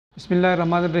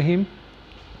बिस्मिल्लाहिर्रहमानिर्रहीम।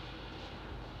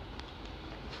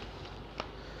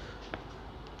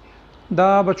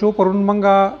 दा बच्चों परुन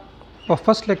मंगा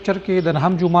फर्स्ट लेक्चर के द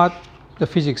नहम जुमात द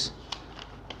फिजिक्स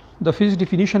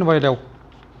डिफिनीशन वाइलाओ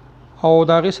और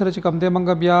दागे सर कम दे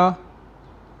मंगा बिया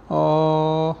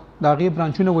दागे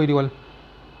ब्रांचूने वैली वाल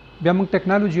बिया मंग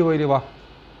टेक्नोलॉजी वैली वा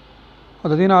और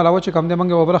दिन अलावा कम दे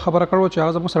मंगे वबरा खबर करो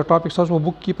चाहे जब सर टॉपिक्स वो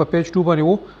बुक की पेज 2 बने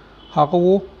वो हाको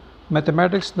वो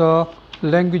mathematics the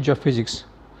language of physics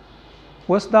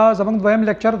वस दा जमंग द्वयम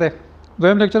लेक्चर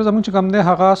जमंग कम दे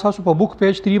हागा सासु पे बुक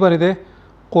पेज 3 बने दे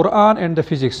Quran and the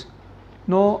physics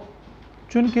no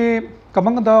चूँकि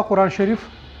कमंग द कुरान शरीफ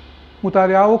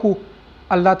मुतालियाओ को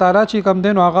अल्लाह ताला ची कम दे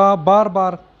आगा बार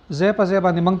बार ज़े प ज़े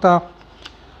बानी मंगता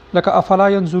लका अफला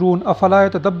यंजुरून अफला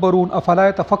यतदब्बरून अफला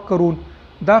यतफक्करून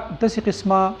दा दसी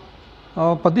किस्मा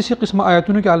पदिसी किस्मा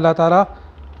आयतुन के अल्लाह ताला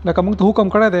लका मंग तो हुक्म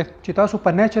करे दे चितासु प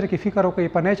नेचर की फ़िक्र हो गई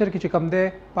प नेचर की चिकम दे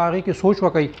पागी की सोच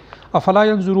वकई अफला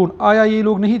यंजुरून आया ये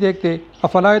लोग नहीं देखते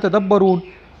अफला यतदब्बरून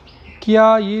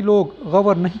क्या ये लोग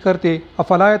गौर नहीं करते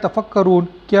अफला यतफक्करून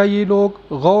क्या ये लोग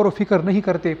गौर व फिक्र नहीं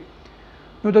करते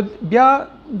नो बिया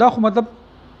दा मतलब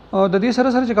द दे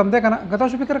सर चिकम दे कना गता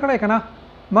सु फिक्र करे कना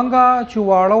मंगा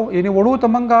चुवाड़ो यानी वड़ो तो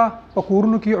मंगा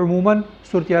पकूरन की अमूमन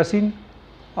सूरत यासीन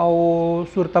और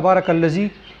सूरत तबारकल्लज़ी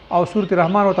और सूरत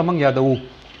रहमान और तमंग यादवू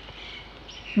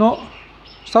नो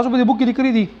सासु बदी बुक की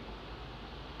दिक्री दी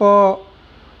प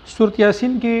सूरत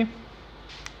यासीन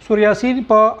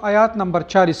प आयात नंबर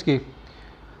 40 के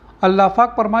अल्लाह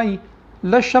पाक फरमाई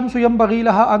लशम्सु यंबगी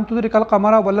लहा अन तुद्रिकल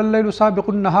क़मरा वल्लैलु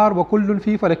साबिक़ुन नहार व कुल्लुन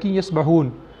फ़ी फ़लकिन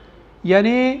यस्बहून,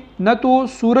 यानी न तो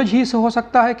सूरज ही से हो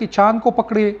सकता है कि चाँद को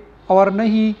पकड़े और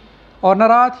न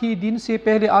रात ही दिन से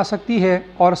पहले आ सकती है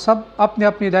और सब अपने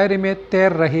अपने दायरे में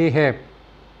तैर रहे हैं।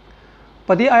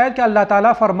 पदी आयत के अल्लाह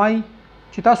ताला फरमाई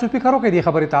चिता सुफी करो के दी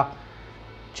खबर था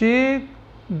चे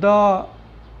द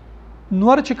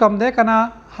नवर चिकम दे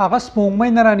कना हागा स्पोंगमई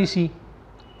नरानीसी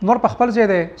नवर पखपल जे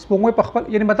दे स्पोंगमई पखपल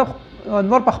यानी मतलब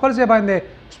नवर पखपल जे बांधे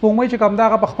स्पोंगमई चिकम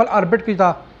दा पखपल ऑर्बिट की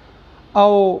था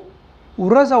और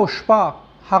उरज और शपा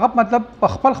हागा मतलब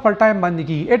पखपल खपल टाइम बांधी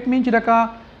की इट मीन चिका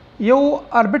यो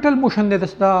ऑर्बिटल मोशन दे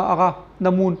दस्ता आगा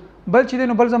नमून बल चिदे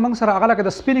नो बल जमंग सर आगा लगे द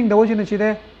स्पिनिंग द वजह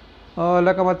चिदे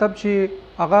लका मतलब ची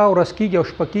आगा उरस्की के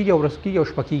उशपकी के उरस्की के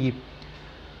उशपकी की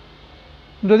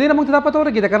दो दिन मुझे पता हो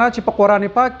रहा कना ची कुरान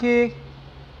पाक के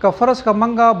कफरस का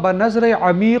मंगा बनज़र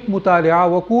अमीक मुतालिया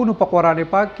वकून कुरान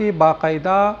पाक के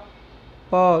बाकायदा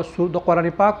कुरान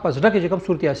पाक पजड़ा के जगह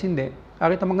सूरत यासीन दे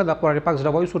आगे तमंगा कुरान पाक जरा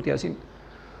वही सूरत यासीन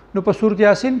नो पर सूरत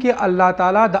यासीन के अल्लाह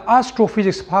ताला द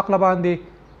एस्ट्रोफिजिक्स फाक लबान दे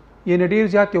ये नडीर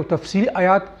ज़्यादा यो तफसीली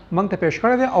आयात मंग ते पेश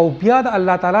कर दे और बिया द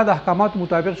अल्लाह ताला द अहकामात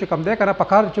मुताबिक से कम दे करा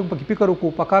पकार चम पकी करो को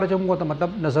पकार चम को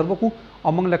मतलब नज़र वो को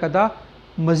और मंग लकदा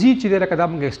मज़ीद चीज़ें लकदा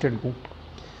मंग एक्सटेंड को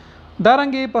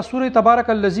दारंगे पर सूरह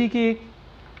तबारकल्लज़ी के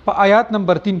आयात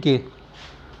नंबर 3 के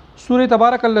सूरह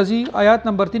तबारकल्लज़ी आयात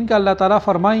नंबर 3 के अल्लाह ताला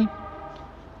फरमाई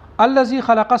अल्लज़ी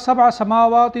खलक़ सबअ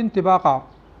समावातिन तिबाक़ा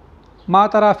मा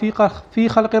तरा फ़ी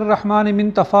ख़ल्क़िर रहमान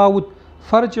मिन तफ़ावुत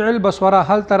फ़र्जिअल बसरा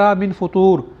हल तरा मिन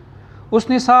फ़ुतूर,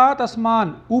 उसने 7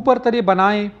 आसमान ऊपर तरे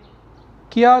बनाए,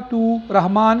 क्या तू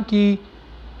रहमान की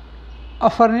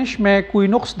अफरनिश में कोई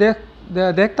नुक्स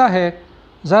देखता है,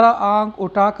 ज़रा आँख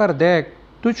उठाकर देख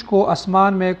तुझको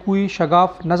आसमान में कोई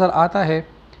शगाफ नज़र आता है।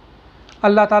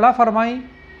 अल्लाह ताला फरमाई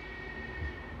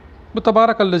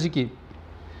तबारकल्लज़ी की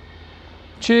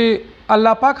चे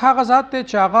अल्लाह पाक हाँ ज़ात ते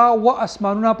चागा व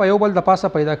आसमानुना पयोबल दपासा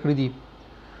पैदा कर दी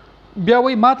बिया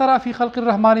वही मा तरा फ़ी ख़ल्क़िर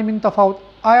रहमान मिन तफ़ावुत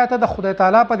आया था द खुदा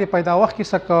ताला पद पैदा वक्त की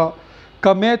सक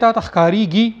कमेता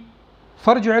तखकारीगी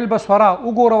फ़र्जिअल बसरा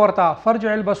उगोर वर्ता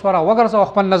फ़र्जिअल बसरा वगर सा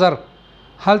वक़्पन नज़र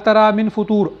हल तरा मिन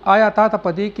फ़ुतूर आया था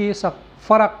पदे के सक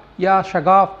फ़र्क या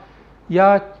शगाफ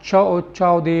या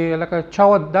चाव दे लका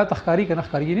चाव दा तखकारी के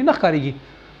नखकारी नहीं नखकारीगी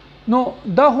नो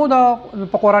दा हो दा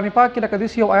कुरान पाक के लका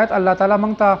दिसी आयत अल्लाह ताला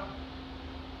मंगता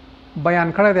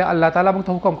बयान करे दे अल्लाह ताला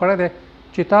मंगता हुक्म करे दे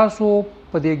चितासो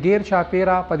पदे गेर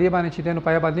चापेरा पदे बाने चिते नो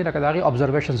पाया बांधी लका दागी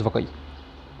ऑब्जर्वेशंस वकई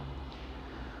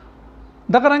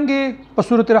दकरंगे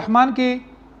सूरत रहमान के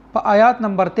आयात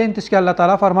नंबर 33 के अल्लाह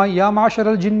ताला फरमाई या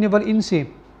माशरल जिन्न वल इंसी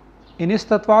इन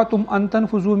इस्ततअतुम अन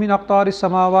तनफुज़ू मिन अक़तारिस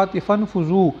समावाति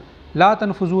फनफुज़ू ला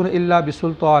तनफुज़ून इल्ला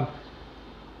बिसुल्तान।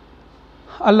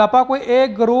 अल्लाह पाक को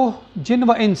एक ग्रोह जिन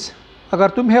व इंस अगर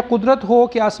तुम्हें कुदरत हो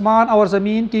कि आसमान और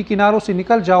ज़मीन के किनारों से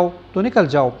निकल जाओ तो निकल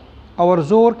जाओ और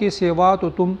ज़ोर के सिवा तो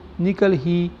तुम निकल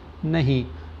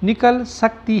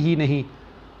सकती ही नहीं।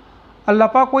 अल्लाह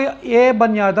पाक को ए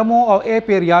बनियादमो और ए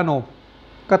पेरियानो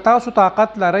कतासु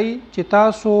ताकत लरई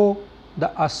चितासो द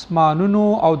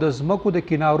आसमानुनो और द ज़मकु द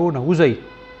किनारो न उज़ई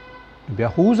बिया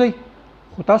हुज़ई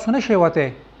खुतासु न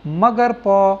शेवते मगर प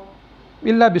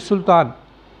الا بالسلطان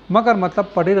مگر مطلب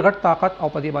په ډېر غټ طاقت او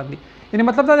په دې باندې یعنی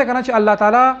مطلب دا دی کنه چې الله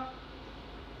تعالی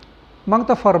موږ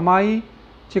ته فرمایي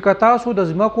چې که تاسو د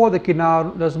ځمکو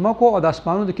د ځمکو او د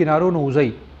اسمانونو د کنارو نه وځئ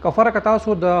که فرق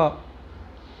تاسو د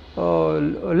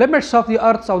لیمټس اف دی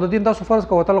ارث او د دین تاسو فرض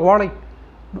کوتل غواړئ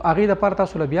نو هغې دپاره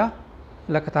تاسو له بیا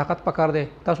لکه طاقت پکار دی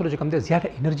تاسو له چې کوم دی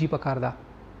زیاته انرژي پکار ده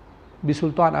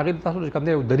بسلطان هغې تاسو له چې کوم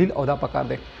دی یو دلیل او دا پکار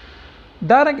دی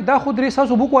دا خو درې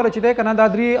ستاسو بوک والا چې دی که نه دا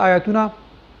درې آیاتونه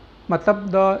مطلب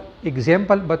د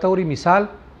اگزامپل بطور مثال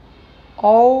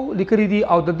او لیکلي دي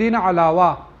او د دین علاوه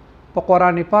په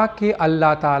قرآن پاک کې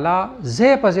الله تعالی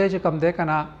ځای په ځای چې کوم دی که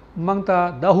نه موږ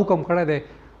ته دا حکم کړی دی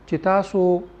چې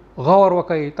تاسو غور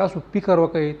وکئ تاسو فکر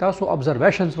وکئ تاسو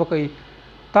ابزرویشنز وکئ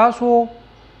تاسو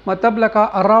مطلب لکه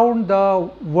اراؤنډ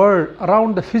د ورلد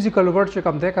اراؤنډ د فزیکل ورلد چې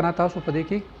کوم دی که نه تاسو په دې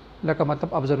کې لکه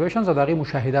مطلب ابزرویشنز او د هغې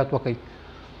مشاهدات وکئ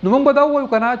نو موږ به دا ووایو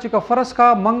که نه چې که فرض کا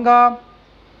موږ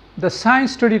د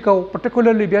ساینس سټډي کوو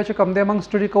پرټیکولرلی بیا چې کوم دی موږ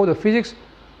سټډي کوو د فزیکس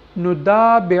نو دا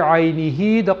بعینه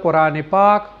د قرآن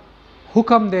پاک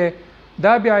حکم دی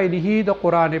دا بعینه د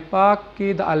قرآن پاک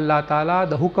کې د الله تعالی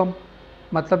د حکم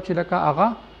مطلب چې لکه هغه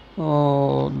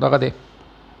دغه دی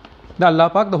د الله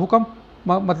پاک د حکم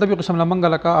مطلب یو قسم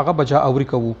لمنګ لکه هغه بجا اوري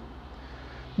کوو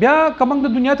بیا که موږ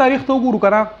د دنیا تاریخ ته وګورو که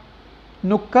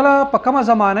نه نو کله په کومه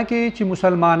زمانه کې چې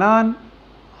مسلمانان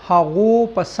هغو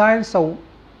په ساینس او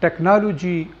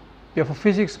ټیکنالوجي یا په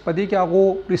فزیکس په دې کې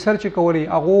هغو ریسرچ کولی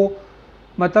هغو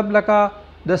مطلب لکه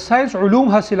د ساینس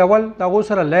علوم حاصلول د هغو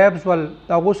سره لیبز ول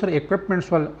د هغو سره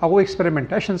اکوپمنټس ول هغو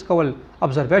ایکسپریمنټیشنز کول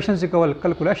ابزرویشنز کول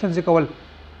کلکولیشنز کول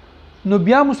نو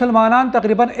بیا مسلمانان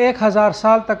تقریبا 1000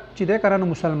 سال تک چې دی که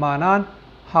نه مسلمانان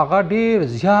هغه ډېر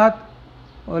زیات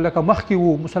لکه مخکې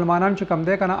وو مسلمانان چې کم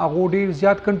دی که نه هغو ډېر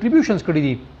زیات کنټریبیوشنز کړي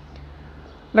دي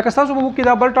لکه ستاسو په بک کې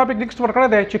دا بل ټاپک نیکسٹ ورکړی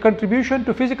دی چې کنٹریبیوشن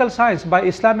ٹو فزیکل سائنس بائی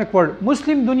اسلامک ورلڈ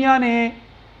مسلم دنیا نے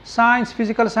سائنس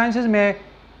فزیکل سائنسز میں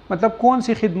مطلب کون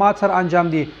سی خدمات سر انجام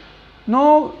دی نو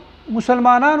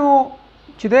مسلمانانو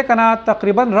چې دی که نه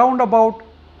تقریبا راؤنډ اباؤٹ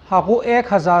هغو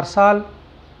 1000 سال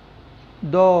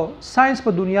د ساينس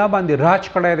په دنیا باندې راج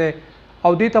کړی دی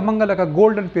او دې ته موږ لکه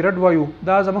ګولډن پیریډ وایو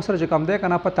دا زموږ سره چې کوم دی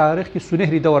که نه په تاریخ کې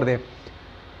سنهري دور دی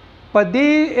په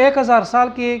دې 1000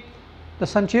 سال کې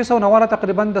د سن 690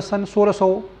 تقریبا د سن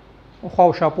 1600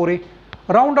 خواوشا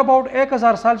پورې راؤنډ اباؤٹ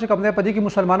 1000 سال چې کوم دی په دې کې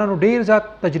مسلمانانو ډېر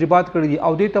زیات تجربات کړي دي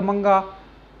او دې ته موږ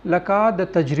لکه د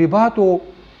تجرباتو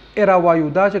ایرا وایو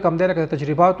دا چې کوم دی لکه د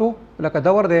تجرباتو لکه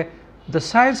دور دی د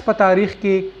ساينس په تاریخ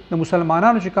کې د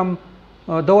مسلمانانو چې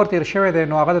کوم دور تیر شوی دی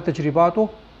نو هغه د تجرباتو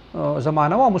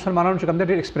زمانه او مسلمانانو چې کوم دی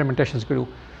ډېر ایکسپریمنټیشنز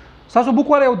کړي ستاسو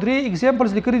بوک والا یو 3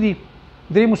 ایگزامپلز لیکلي دي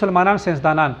 3 مسلمانان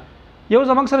ساینسدانان یو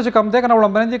زمنګ سره چې کوم دی که نه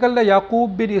وړاندې لیکل دی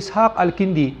یعقوب بن اسحاق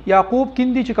الکندي یعقوب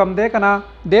کندي چې کوم دی که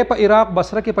نه دی په عراق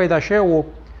بصره کې پیدا شوی و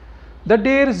د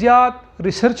ډېر زیات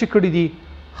ریسرچ کړي دي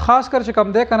خاص کر چې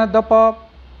کوم دی که نه د په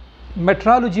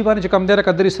میټرالوجي باندې چې کوم دی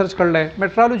لکه د ریسرچ کړلی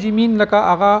میټرالوجي مین لکه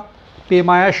هغه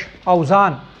پیمایش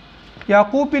اوزان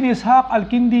یعقوب بن اسحاق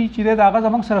الکندي چې دی د هغه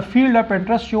زموږ سره فیلډ اف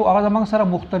انټرسټ چې هغه زموږ سره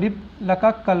مختلف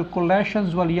لکه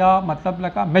کلکولیشنز ول یا مطلب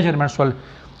لکه میجرمنټس ول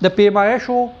د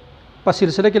پیمایشو په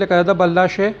سلسله کې لکه د بل دا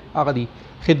شی هغه دي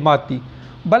خدمات دي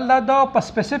بل دا په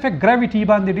سپیسیفک ګریویټي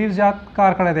باندې ډېر زیات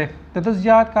کار کړی دی د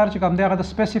زیات کار چې کوم دی هغه د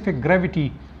سپیسیفک ګریویټي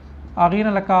هغې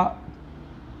نه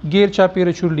لکه ګیر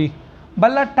چاپیره چورلی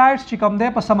بل ټایډس چې کوم دی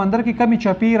په سمندر کې کمی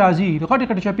چپې راځي غټې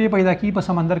غټې چپې پیدا کېږي په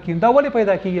سمندر کې دا ولې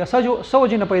پیدا کېږي څه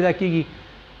وجې نه پیدا کېږي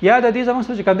یا د دې زموږ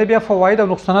سره چې کوم دی بیا فواید او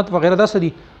نقصانات وغیره داسې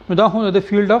دي نو دا هم د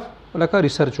فیلډ اف لکه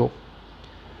ریسرچ و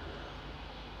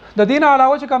د دې نه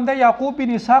علاوه چې کوم دی یعقوب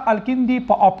بن اسحاق الکندي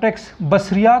په اپټکس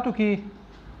بصریاتو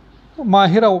کې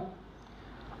ماهر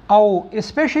او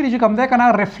اسپیشلی چې کوم دی که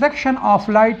نه ریفلیکشن آف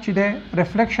لایټ چې دی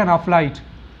ریفلیکشن آف لایټ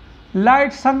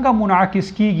لائٹ څنګه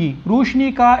منعکس کیږي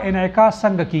روشنی کا انعکاس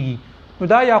څنګه کیږي نو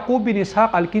دا یعقوب بن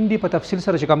اسحاق الکندي په تفصیل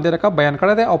سره چې کوم دی لکه بیان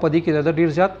کړی دی او په دې کې د ډېر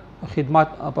زیات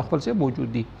خدمات په خپل څه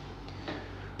موجود دي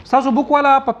ستاسو بک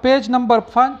والا په پیج نمبر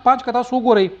 5 که تاسو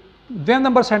وګورئ 2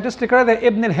 نمبر ساینټسټ لیکلی دی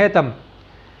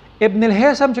ابن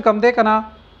الهیثم چې کوم دی که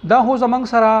نه دا هو زمنګ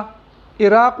سره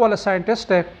عراق والا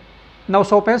ساइंटिस्ट है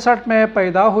 965 में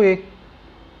पैदा हुए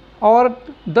और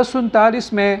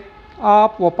 1039 में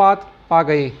आप वफात पा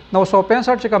गए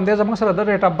 965 چې کوم دی زموږ سره د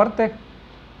ډیټ اف برث دی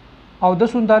او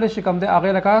 1039 چې کوم دی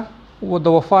هغې لکه و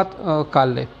د وفات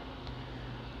کال دی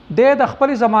دی د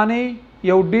خپلې زمانې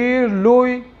یو ډېر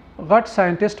لوی غټ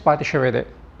ساइंटिस्ट پاتې شوی دی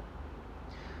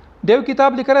د یو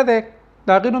کتاب لیکلی دی د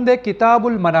هغې نوم دی کتاب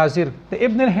المناظر د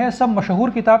ابن الهیثم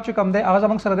مشهور کتاب چې کوم دی هغه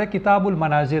زموږ سره دی کتاب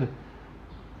المناظر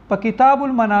په کتاب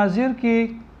المناظر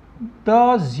کې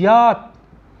د زیات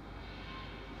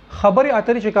خبرې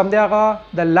اترې چې کوم دی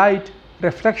هغه د لایټ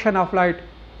reflection of light,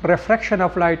 refraction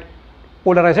of light,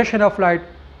 polarization of light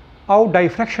او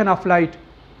diffraction of light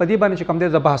په دې باندې چې کوم دې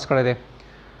بحث کړی دی.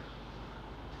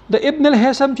 د ابن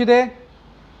الهیثم چې دی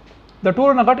د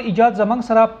ټولو نه غټ ایجاد زمنګ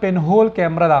سره پین هول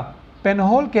کیمرا ده. پین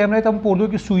هول کیمرې ته په اردو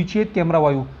کې سویچیت کیمرا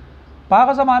وایو. په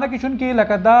هغه زمانه کې چون کې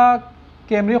لکه دا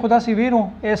کیمرې خدا سی وینو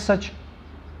ایس سچ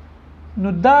نو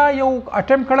دا یو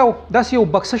اټمپ کړو داسې یو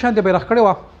بکس شان دی بیرغ کړی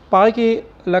و په هغه کې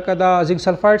لکه دا زنګ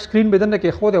سلفایډ سکرین بدن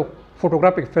کې خو دی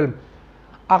فوټوګرافیک فلم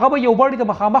هغه به یو باډي ته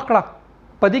مخامخ کړه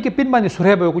په دې کې پین باندې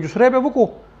سورې به وکړو سورې به وکړو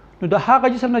نو د هغه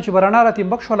جسم نه چې برنا راته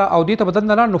مخ شوله او دې ته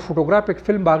بدن نه نو فوټوګرافیک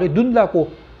فلم باغې دون لا کو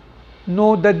نو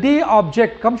د دې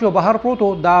آبجیکټ کم چې بهر پروت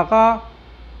دا هغه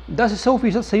داسې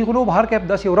 100% صحیح غلو بهر کې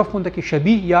داسې یو رف مونږ کې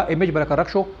شبیه یا ایمیج برکه رخ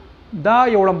شو دا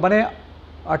یو لمبنه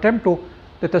اټمپټ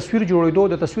د تصویر جوړېدو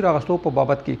د تصویر اغستو په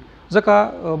بابت کې ځکه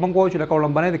موږ وایو چې لکه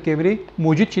لمبنه د کیمرې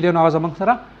موجود چې دی نو هغه زموږ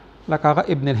سره لکه هغه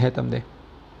ابن الهیثم دی.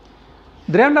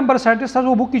 دریم نمبر ساينټیست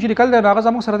تاسو بوک کې چې لیکل دی هغه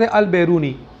زموږ سره دی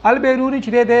البیرونی. البیرونی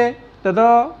چې دی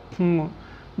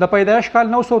د پیدایش کال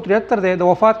 973 دی د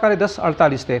وفات کال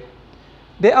 1048 دی.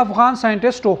 د افغان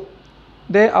ساينټیسټو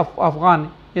د افغان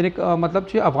یعنی مطلب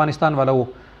چې افغانستان والا وو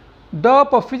د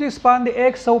په فزیکس باندې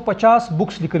 150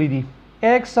 بوکس لیکلي دي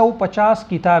 150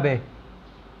 کتابه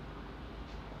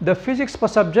د فزیکس په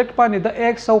سبجیکټ باندې د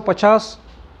 150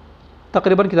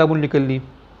 تقریبا کتابونه لیکل دي.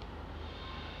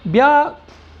 بیا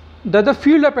د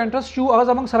فیلډ اف انټرست جو هغه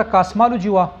زموږ سره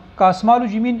کاسمالوجي وا.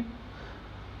 کاسمالوجي مین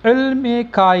علم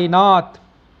کائنات.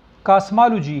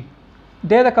 کاسمالوجي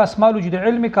د کاسمالوجي د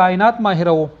علم کائنات ماهر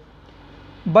وو.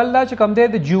 بل دا چې کوم دی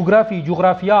د جیوګرافي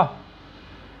جغرافیا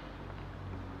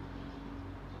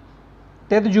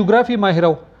د جیوګرافي ماهر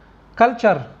وو.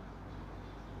 کلچر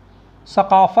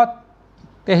ثقافت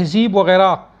تهذیب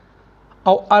وغیرہ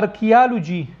او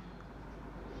ارکیالوجي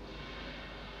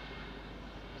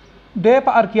د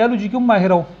په ارکیالوجي کې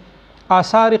ماهر وو.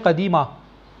 آثار قدیمه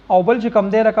او بل چې کوم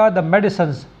دی لکه د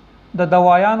میډیسنز د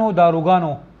دوايانو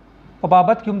داروګانو په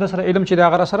بابت کې هم د سره علم چې د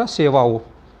هغه سره سیوا وو.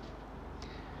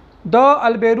 د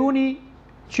البیرونی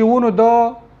چې ونه د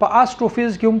په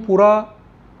استروفیز کې هم پورا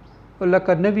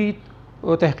لکه نوی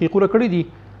تحقیقونه کړی دي.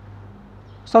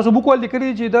 تاسو بوک ول لیکلي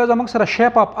چې دا زموږ سره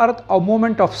شیپ اف ارث او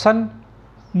موومنت اف سن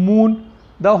مون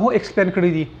دا هو ایکسپلین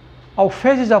کړی دي او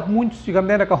فیزز اف مون چې کوم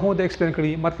دی لکه هو د ایکسپلین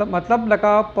کړی مطلب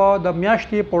لکه په د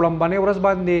میاشتې په لمبانه ورځ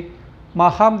باندې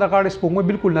ماخام د غاړې سپوږمۍ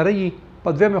بالکل نه رہی په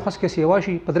دوه مخص کې سیوا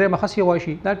شي په درې مخص سیوا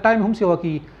شي دا ټایم هم سیوا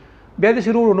کی بیا د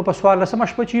سرور نو په سوال رسم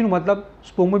شپه چینو مطلب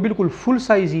سپوږمۍ بالکل فل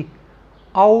سایزي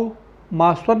او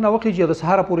ماستر نو کې د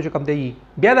سهار پورې کم دی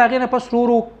بیا دا غینه پس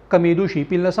رورو کمیدو شي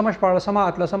پیل سمش پاړه سما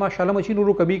اتل سما شلم چی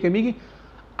نورو کمیږي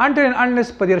انټر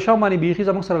انلس په دیر شاو باندې بیخي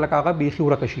زموږ سره لکاغه بیخي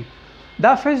ورکشي.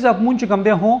 دا فیز اف مون چې کم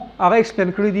دی هو هغه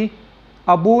ایکسپلین کړی دی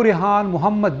ابو ریحان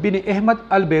محمد بن احمد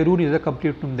البیرونی دا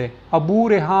کمپلیټ نوم دی ابو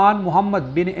ریحان محمد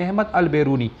بن احمد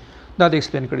البیرونی دا د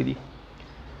ایکسپلین کړی دی.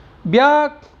 بیا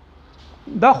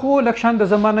دا خو لکشان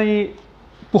د زمانه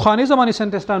پوخانی زمانه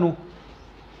ساينټیستانو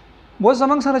و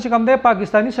زمنګ سره چې کوم دی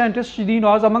پاکستانی ساينټیست چې دی نو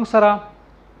زمنګ سره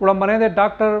وړاندې د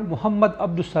ډاکټر محمد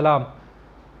عبدالسلام.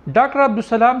 ډاکټر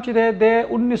عبدالسلام چې د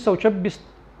 1926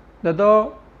 د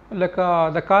لکه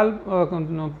د کال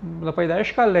د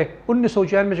پیدایش کال له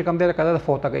 1996 چې کوم دی لکه د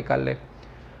فوتګي کال له.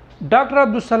 ډاکټر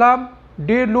عبدالسلام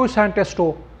ډیر لوی ساينټیسټو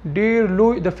ډیر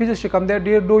لوی د فزیکس چې کوم دی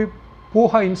ډیر لوی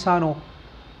پوهه انسانو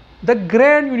د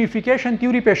ګرینډ یونیفیکیشن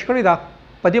تیوري پیش کړی دا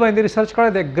په دې باندې ریسرچ کړی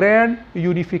د ګرینډ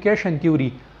یونیفیکیشن تیوري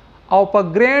او په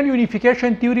ګرینډ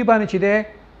یونیفیکیشن تیوري باندې چې دی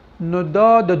نو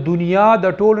د دنیا د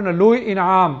ټولو نه لوی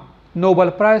انعام نوبل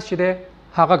پرایز چې دی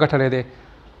هغه ګټلی دی.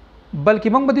 بلکې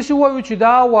موږ به داسې ووایو چې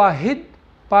دا واحد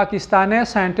پاکستانی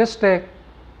ساينټیسټ دی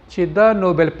چې د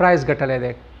نوبل پرایز ګټلی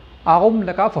دی هغه هم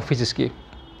لکه په فزیکس کې.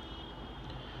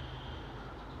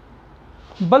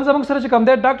 بل زموږ سره چې کوم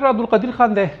دی ډاکټر عبدالقدیر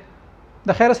خان دی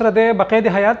د خیر سره دی بقید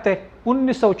حیات دی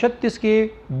 1936 کې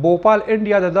بوپال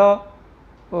انډیا د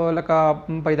لکه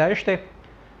پیدایش دی.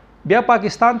 بیا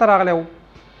پاکستان ته راغلی و.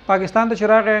 پاکستان ته چې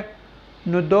راغی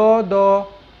نو د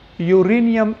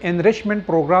یورینیم انریچمنټ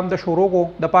پروګرام د شروع کو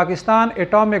د پاکستان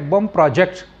اټامیک بم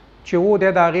پروجیکټ چې وو د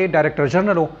هغې ډایرکټر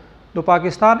جنرال د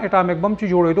پاکستان اټامیک بم چې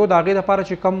جوړېدو د هغې لپاره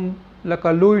چې کم لکه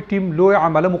لوی ټیم لوی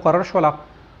عمله مقرر شوله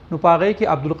نو په هغې کې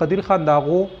عبدالقدیر خان د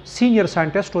هغو سینیر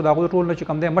ساينټیسټ و د هغو ټول نه چې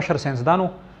کوم دی مشر ساینسدانو.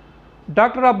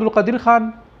 ډاکټر عبدالقدیر خان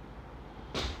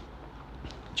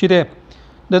چې دی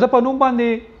د په نوم باندې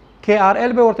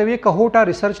KRL به ورته وي کهوټا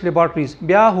ریسرچ لیبارټریز.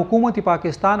 بیا حکومت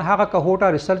پاکستان هغه کهوټا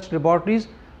ریسرچ لیبارټریز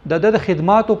د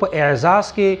خدماتو په اعزاز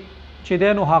کې چې دی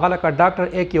نو هغه لکه ډاکټر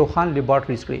اے کیو خان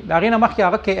لیبارټریز کړي. د هغې نه مخکې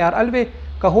هغه KRL وی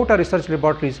کهوټا ریسرچ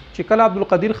لیبارټریز چې کله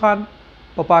عبدالقدیر خان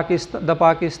د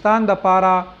پاکستان د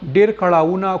پاره ډیر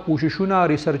کړهونه کوششونه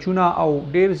ریسرچونه او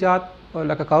ډیر زیات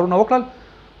لکه کارونه وکړل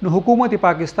نو حکومت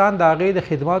پاکستان د هغې د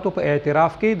خدماتو په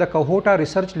اعتراف کې د کوهوټا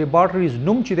ریسرچ لیبارټریز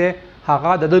نوم چې دی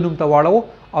هغه د نوم ته واړو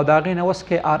او د هغې نه اوس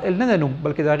KRL نه د نوم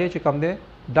بلکې د هغې چې کوم دی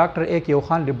ډاکټر AK یو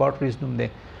خان لیبارټریز نوم دی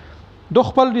د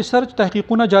خپل ریسرچ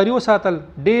تحقیقونه جاری وساتل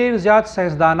ډیر زیات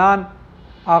ساينسدانان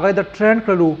هغه د ټرین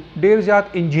کړلو ډیر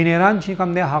زیات انجینران چې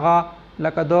کوم دی هغه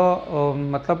لکه د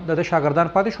مطلب د شاګردان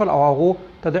پاتې شول او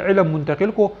هغه ته د علم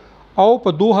منتقل کو او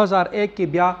په 2001 کې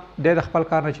بیا د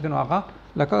خپل کار نه چې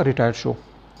هغه لکه ریټایر شو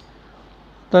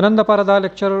د نن لپاره دا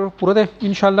لیکچر پوره دی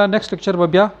ان شاء الله نیکسٹ لیکچر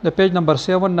به بیا د پیج نمبر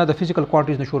 7 نه د فزیکل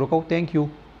کوانټیز نه شروع کوو ثانک یو